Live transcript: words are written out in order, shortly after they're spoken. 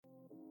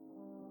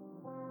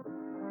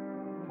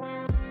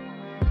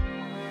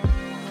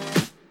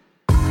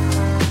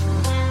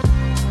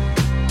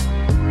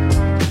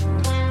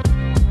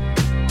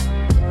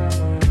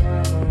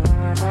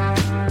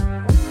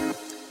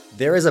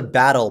There is a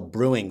battle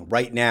brewing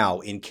right now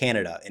in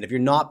Canada, and if you're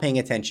not paying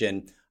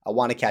attention, I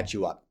want to catch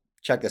you up.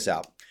 Check this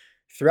out.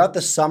 Throughout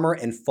the summer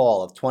and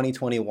fall of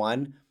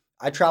 2021,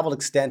 I traveled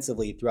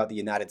extensively throughout the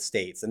United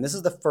States, and this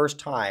is the first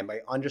time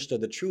I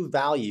understood the true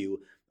value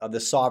of the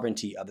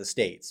sovereignty of the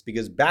states.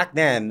 Because back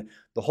then,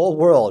 the whole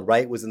world,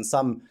 right, was in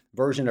some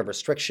version of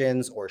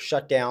restrictions or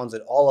shutdowns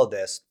and all of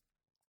this.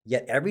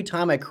 Yet every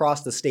time I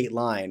crossed the state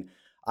line,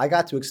 I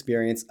got to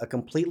experience a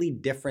completely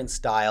different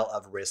style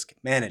of risk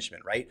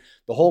management, right?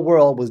 The whole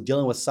world was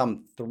dealing with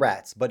some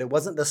threats, but it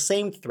wasn't the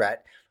same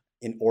threat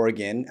in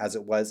Oregon as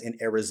it was in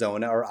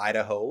Arizona or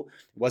Idaho.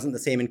 It wasn't the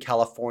same in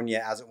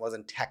California as it was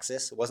in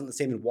Texas. It wasn't the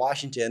same in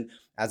Washington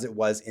as it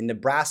was in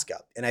Nebraska.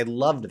 And I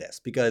loved this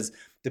because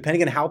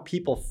depending on how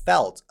people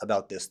felt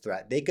about this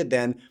threat, they could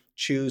then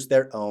choose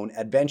their own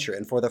adventure.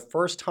 And for the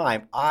first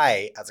time,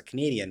 I, as a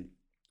Canadian,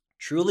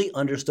 truly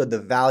understood the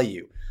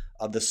value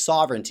of the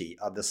sovereignty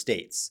of the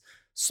states.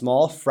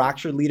 Small,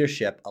 fractured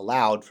leadership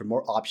allowed for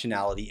more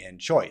optionality and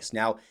choice.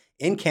 Now,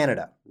 in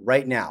Canada,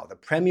 right now, the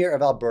Premier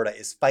of Alberta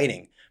is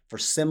fighting for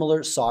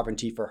similar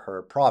sovereignty for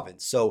her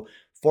province. So,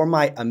 for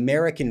my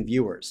American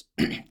viewers,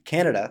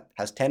 Canada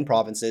has 10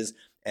 provinces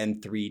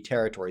and 3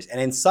 territories.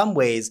 And in some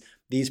ways,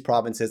 these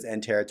provinces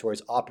and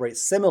territories operate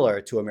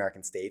similar to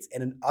American states,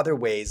 and in other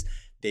ways,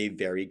 they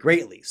vary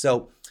greatly.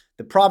 So,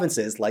 the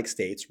provinces, like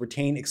states,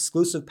 retain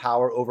exclusive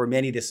power over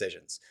many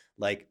decisions,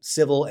 like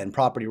civil and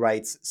property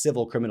rights,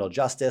 civil criminal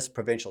justice,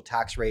 provincial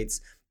tax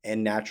rates,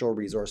 and natural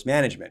resource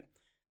management.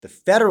 The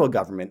federal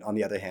government, on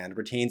the other hand,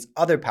 retains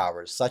other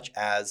powers, such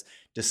as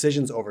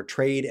decisions over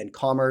trade and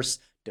commerce,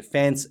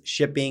 defense,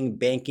 shipping,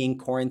 banking,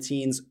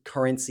 quarantines,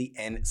 currency,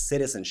 and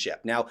citizenship.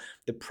 Now,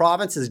 the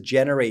provinces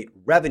generate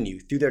revenue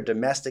through their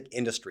domestic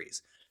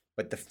industries,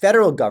 but the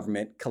federal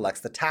government collects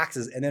the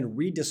taxes and then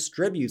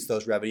redistributes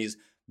those revenues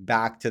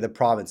back to the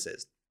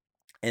provinces.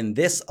 And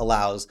this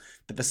allows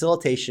the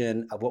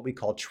facilitation of what we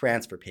call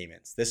transfer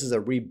payments. This is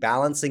a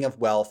rebalancing of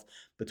wealth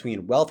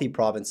between wealthy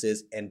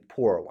provinces and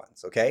poorer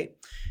ones, okay?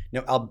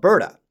 Now,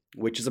 Alberta,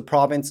 which is a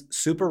province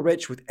super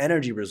rich with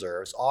energy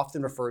reserves,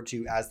 often referred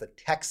to as the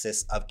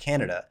Texas of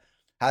Canada,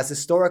 has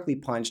historically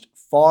punched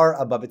far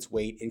above its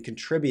weight in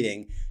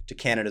contributing to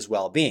Canada's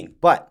well-being.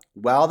 But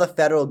while the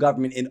federal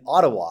government in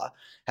Ottawa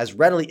has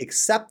readily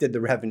accepted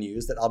the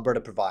revenues that Alberta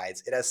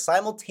provides, it has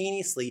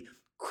simultaneously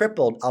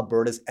crippled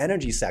Alberta's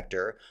energy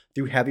sector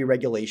through heavy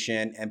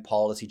regulation and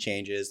policy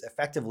changes,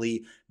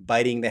 effectively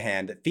biting the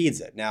hand that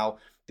feeds it. Now,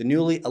 the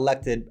newly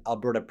elected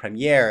Alberta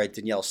Premier,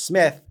 Danielle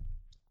Smith,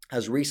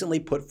 has recently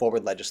put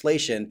forward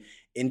legislation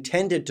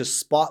intended to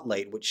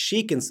spotlight what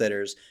she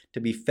considers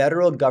to be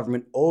federal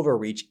government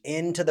overreach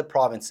into the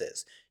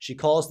provinces. She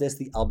calls this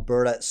the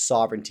Alberta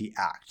Sovereignty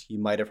Act. You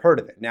might have heard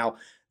of it. Now,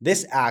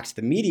 this act,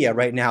 the media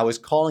right now is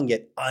calling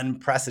it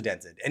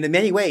unprecedented. And in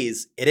many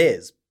ways, it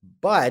is.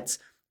 But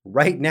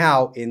right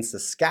now in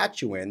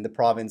Saskatchewan, the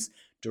province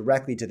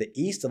directly to the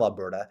east of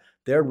Alberta,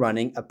 they're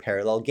running a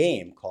parallel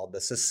game called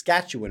the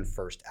Saskatchewan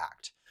First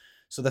Act.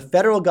 So the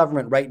federal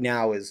government right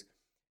now is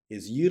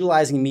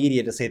utilizing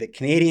media to say that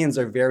Canadians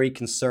are very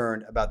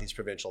concerned about these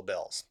provincial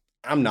bills.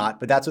 I'm not,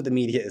 but that's what the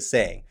media is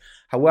saying.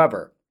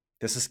 However,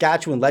 the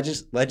Saskatchewan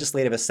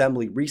Legislative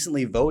Assembly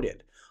recently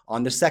voted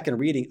on the second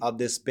reading of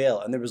this bill,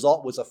 and the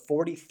result was a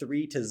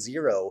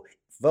 43-0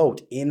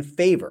 vote in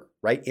favor,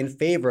 right? In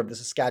favor of the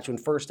Saskatchewan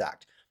First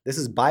Act. This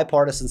is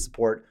bipartisan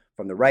support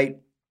from the right,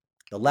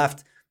 the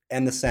left,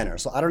 and the center.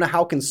 So I don't know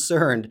how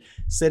concerned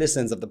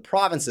citizens of the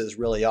provinces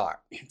really are.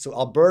 So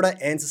Alberta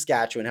and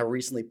Saskatchewan have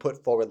recently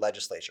put forward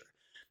legislation.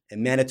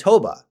 And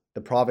Manitoba,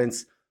 the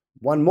province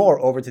one more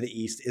over to the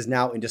east, is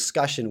now in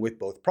discussion with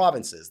both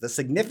provinces. The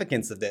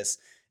significance of this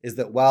is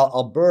that while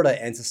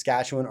Alberta and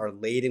Saskatchewan are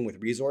laden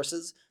with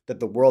resources that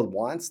the world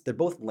wants, they're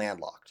both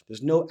landlocked.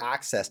 There's no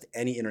access to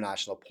any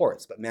international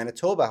ports. But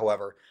Manitoba,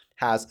 however,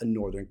 has a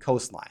northern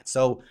coastline.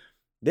 So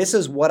this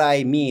is what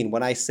I mean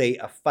when I say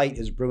a fight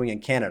is brewing in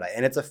Canada,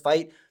 and it's a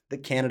fight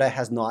that Canada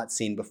has not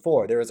seen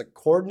before. There is a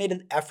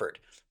coordinated effort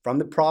from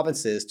the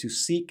provinces to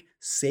seek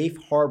safe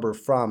harbor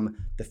from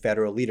the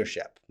federal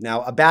leadership.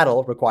 Now, a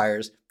battle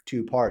requires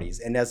 2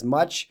 parties, and as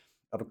much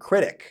of a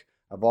critic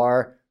of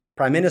our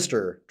Prime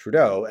Minister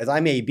Trudeau as I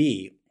may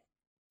be,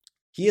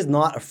 he is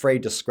not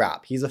afraid to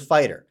scrap. He's a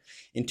fighter.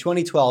 In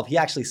 2012, he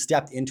actually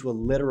stepped into a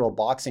literal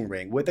boxing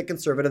ring with a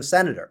conservative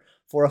senator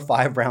for a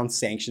 5-round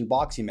sanctioned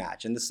boxing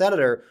match. And the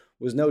senator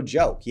was no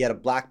joke. He had a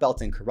black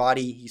belt in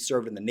karate. He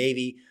served in the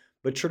Navy.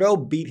 But Trudeau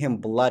beat him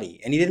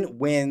bloody, and he didn't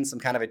win some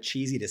kind of a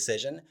cheesy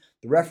decision.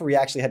 The referee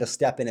actually had to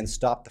step in and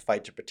stop the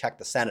fight to protect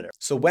the senator.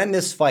 So when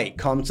this fight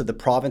comes to the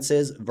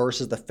provinces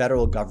versus the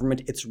federal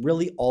government, it's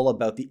really all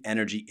about the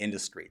energy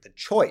industry, the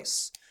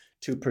choice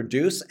to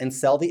produce and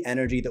sell the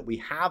energy that we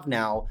have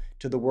now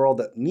to the world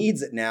that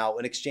needs it now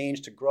in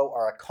exchange to grow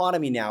our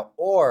economy now,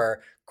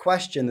 or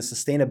question the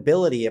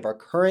sustainability of our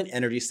current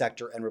energy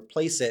sector and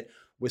replace it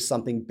with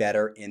something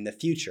better in the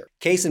future.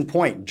 Case in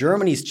point,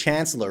 Germany's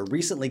chancellor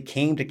recently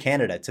came to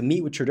Canada to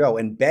meet with Trudeau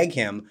and beg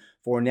him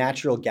for a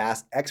natural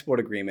gas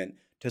export agreement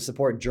to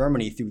support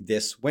Germany through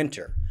this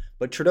winter.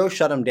 But Trudeau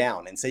shut him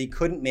down and said he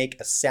couldn't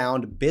make a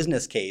sound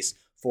business case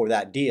for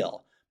that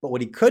deal. But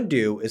what he could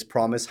do is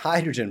promise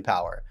hydrogen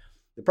power.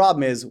 The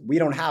problem is we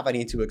don't have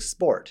any to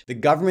export. The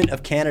government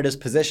of Canada's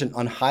position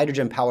on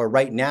hydrogen power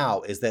right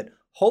now is that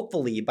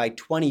hopefully by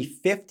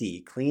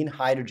 2050, clean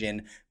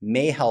hydrogen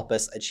may help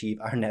us achieve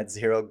our net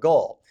zero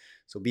goal.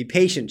 So be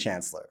patient,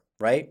 Chancellor,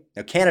 right?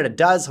 Now, Canada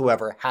does,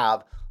 however,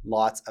 have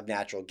lots of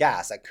natural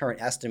gas. At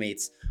current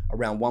estimates,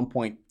 around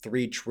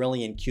 1.3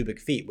 trillion cubic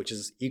feet, which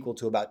is equal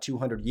to about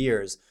 200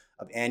 years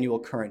of annual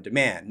current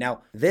demand.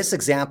 Now, this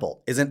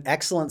example is an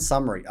excellent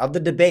summary of the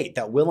debate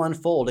that will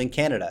unfold in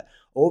Canada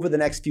over the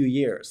next few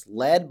years,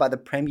 led by the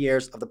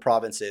premiers of the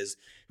provinces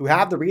who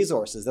have the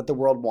resources that the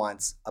world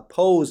wants,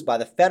 opposed by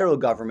the federal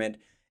government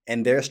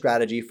and their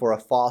strategy for a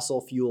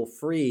fossil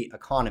fuel-free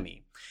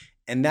economy.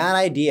 And that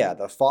idea,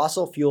 the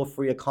fossil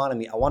fuel-free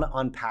economy, I want to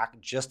unpack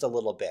just a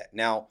little bit.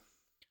 Now,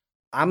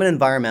 I'm an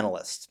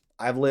environmentalist.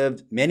 I've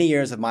lived many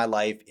years of my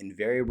life in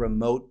very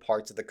remote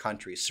parts of the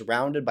country,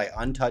 surrounded by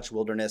untouched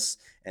wilderness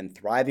and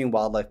thriving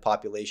wildlife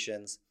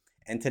populations.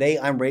 And today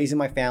I'm raising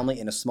my family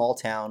in a small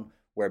town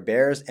where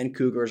bears and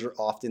cougars are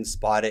often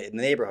spotted in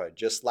the neighborhood.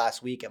 Just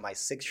last week at my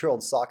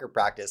 6-year-old soccer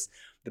practice,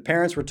 the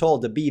parents were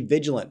told to be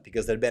vigilant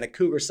because there had been a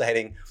cougar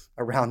sighting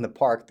around the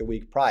park the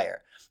week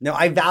prior. Now,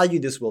 I value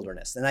this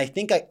wilderness, and I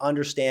think I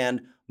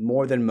understand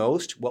more than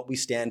most what we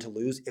stand to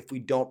lose if we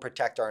don't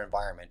protect our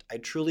environment. I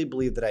truly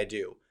believe that I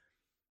do.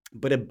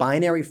 But a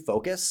binary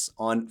focus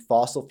on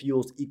fossil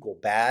fuels equal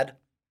bad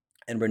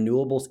and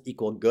renewables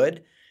equal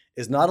good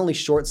is not only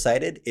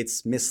short-sighted,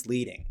 it's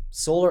misleading.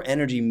 Solar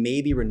energy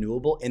may be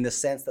renewable in the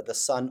sense that the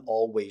sun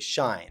always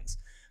shines,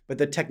 but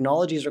the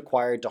technologies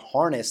required to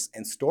harness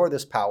and store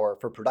this power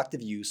for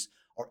productive use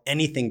are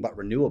anything but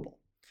renewable.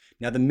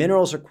 Now, the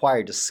minerals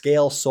required to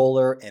scale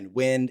solar and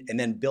wind and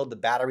then build the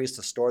batteries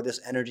to store this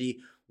energy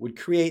would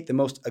create the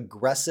most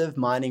aggressive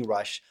mining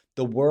rush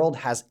the world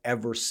has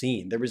ever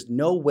seen. There is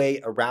no way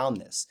around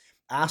this.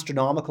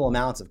 Astronomical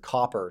amounts of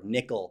copper,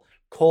 nickel,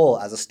 coal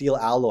as a steel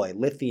alloy,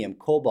 lithium,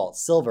 cobalt,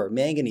 silver,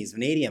 manganese,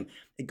 vanadium,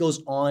 it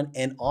goes on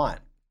and on.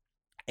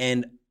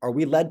 And are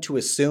we led to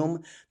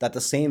assume that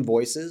the same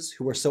voices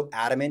who are so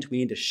adamant we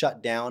need to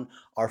shut down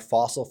our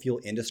fossil fuel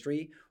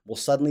industry will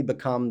suddenly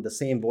become the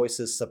same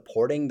voices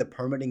supporting the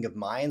permitting of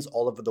mines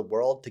all over the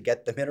world to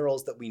get the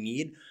minerals that we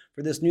need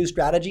for this new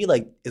strategy?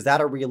 Like, is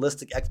that a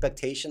realistic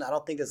expectation? I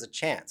don't think there's a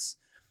chance.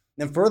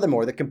 And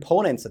furthermore, the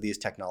components of these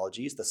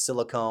technologies, the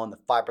silicone, the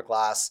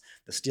fiberglass,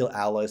 the steel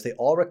alloys, they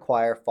all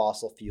require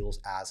fossil fuels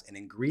as an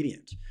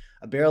ingredient.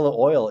 A barrel of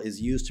oil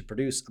is used to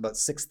produce about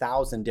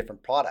 6,000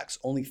 different products,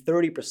 only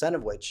 30%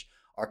 of which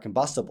are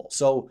combustible.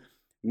 So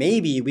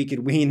maybe we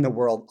could wean the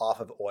world off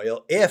of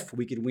oil if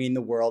we could wean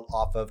the world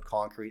off of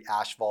concrete,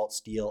 asphalt,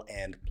 steel,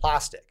 and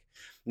plastic.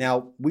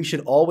 Now, we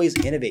should always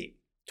innovate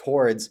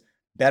towards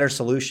better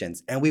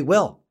solutions, and we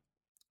will.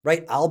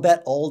 Right? I'll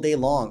bet all day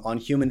long on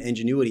human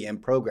ingenuity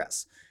and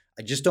progress.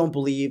 I just don't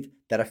believe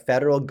that a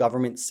federal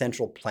government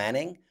central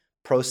planning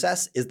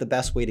process is the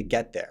best way to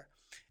get there.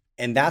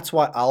 And that's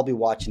why I'll be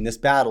watching this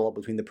battle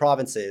between the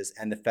provinces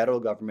and the federal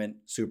government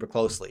super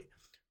closely.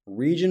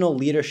 Regional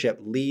leadership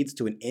leads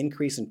to an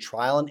increase in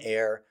trial and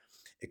error,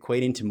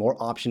 equating to more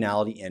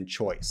optionality and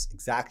choice.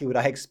 Exactly what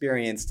I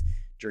experienced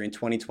during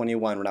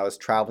 2021 when I was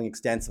traveling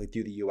extensively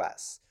through the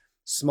US.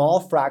 Small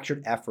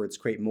fractured efforts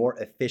create more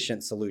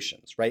efficient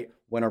solutions, right?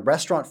 When a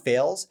restaurant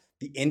fails,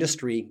 the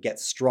industry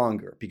gets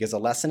stronger because a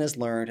lesson is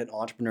learned and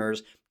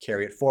entrepreneurs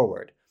carry it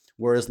forward.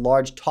 Whereas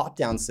large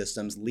top-down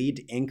systems lead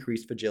to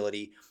increased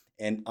fragility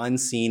and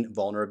unseen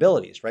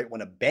vulnerabilities, right?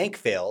 When a bank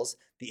fails,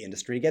 the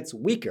industry gets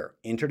weaker.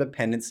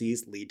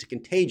 Interdependencies lead to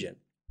contagion.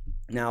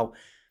 Now,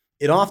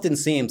 it often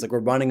seems like we're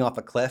running off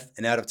a cliff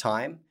and out of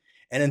time.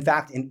 And in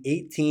fact, in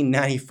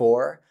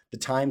 1894, the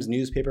Times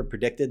newspaper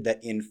predicted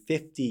that in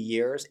 50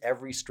 years,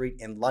 every street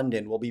in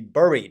London will be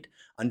buried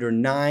under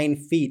 9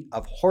 feet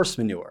of horse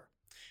manure.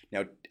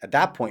 Now, at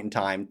that point in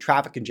time,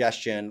 traffic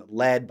congestion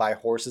led by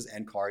horses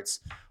and carts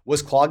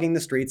was clogging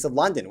the streets of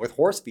London with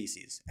horse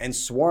feces, and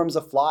swarms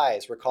of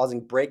flies were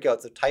causing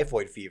breakouts of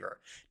typhoid fever.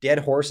 Dead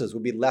horses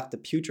would be left to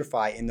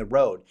putrefy in the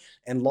road,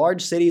 and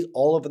large cities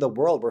all over the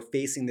world were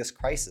facing this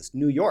crisis.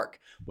 New York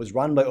was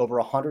run by over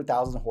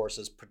 100,000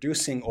 horses,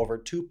 producing over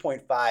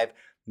 2.5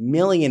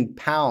 million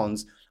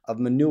pounds of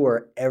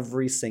manure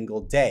every single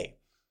day.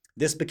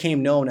 This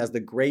became known as the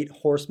Great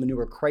Horse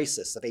Manure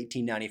Crisis of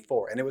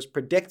 1894, and it was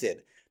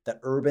predicted that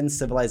urban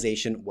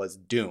civilization was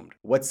doomed.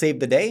 What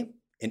saved the day?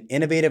 An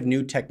innovative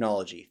new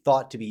technology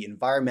thought to be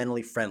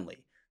environmentally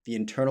friendly, the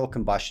internal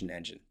combustion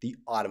engine, the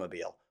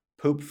automobile,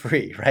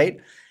 poop-free, right?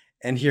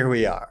 And here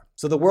we are.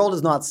 So the world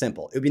is not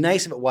simple. It would be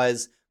nice if it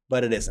was,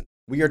 but it isn't.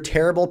 We are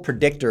terrible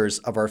predictors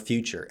of our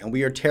future, and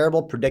we are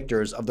terrible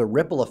predictors of the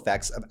ripple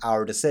effects of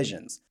our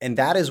decisions. And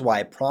that is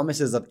why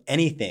promises of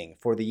anything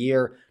for the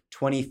year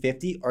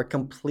 2050 are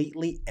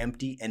completely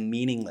empty and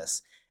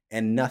meaningless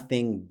and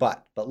nothing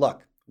but. But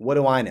look, what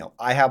do I know?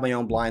 I have my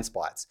own blind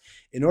spots.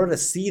 In order to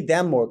see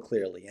them more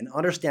clearly and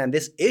understand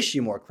this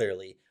issue more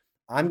clearly,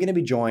 I'm going to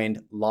be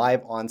joined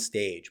live on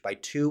stage by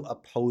 2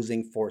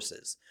 opposing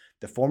forces.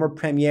 the former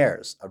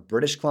premiers of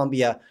British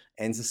Columbia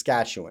and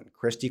Saskatchewan,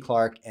 Christy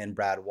Clark and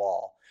Brad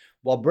Wall.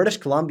 While British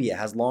Columbia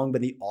has long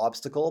been the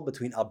obstacle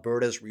between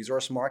Alberta's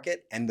resource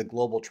market and the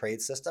global trade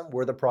system,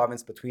 we're the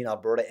province between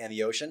Alberta and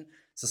the ocean,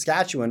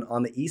 Saskatchewan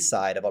on the east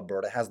side of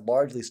Alberta has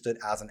largely stood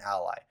as an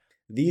ally.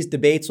 These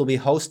debates will be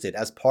hosted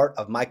as part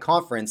of my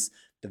conference,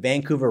 the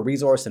Vancouver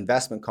Resource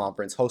Investment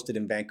Conference, hosted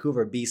in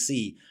Vancouver,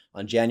 BC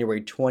on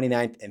January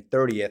 29th and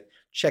 30th.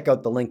 Check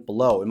out the link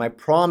below. And my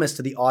promise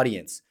to the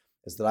audience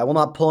is that I will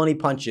not pull any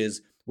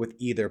punches with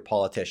either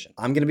politician.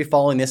 I'm going to be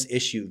following this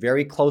issue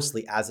very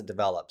closely as it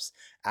develops,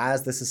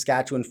 as the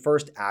Saskatchewan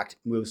First Act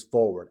moves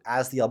forward,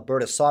 as the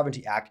Alberta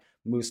Sovereignty Act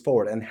moves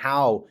forward, and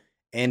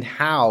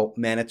how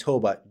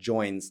Manitoba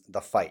joins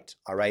the fight,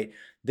 all right?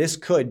 This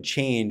could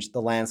change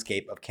the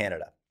landscape of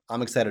Canada.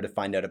 I'm excited to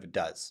find out if it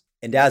does.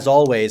 And as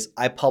always,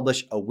 I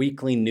publish a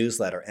weekly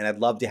newsletter, and I'd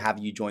love to have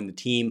you join the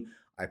team.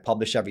 I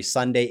publish every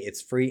Sunday.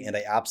 It's free, and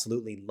I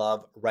absolutely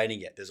love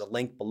writing it. There's a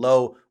link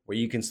below where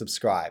you can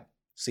subscribe.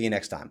 See you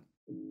next time.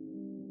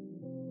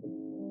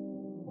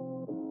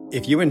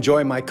 If you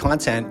enjoy my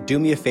content, do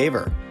me a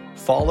favor.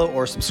 Follow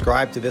or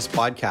subscribe to this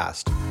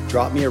podcast.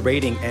 Drop me a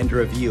rating and a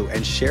review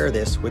and share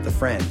this with a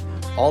friend.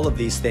 All of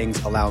these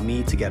things allow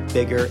me to get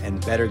bigger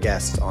and better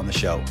guests on the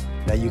show.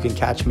 Now you can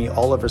catch me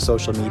all over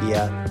social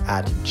media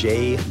at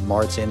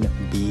jmartinbc.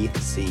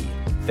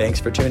 Thanks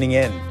for tuning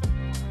in.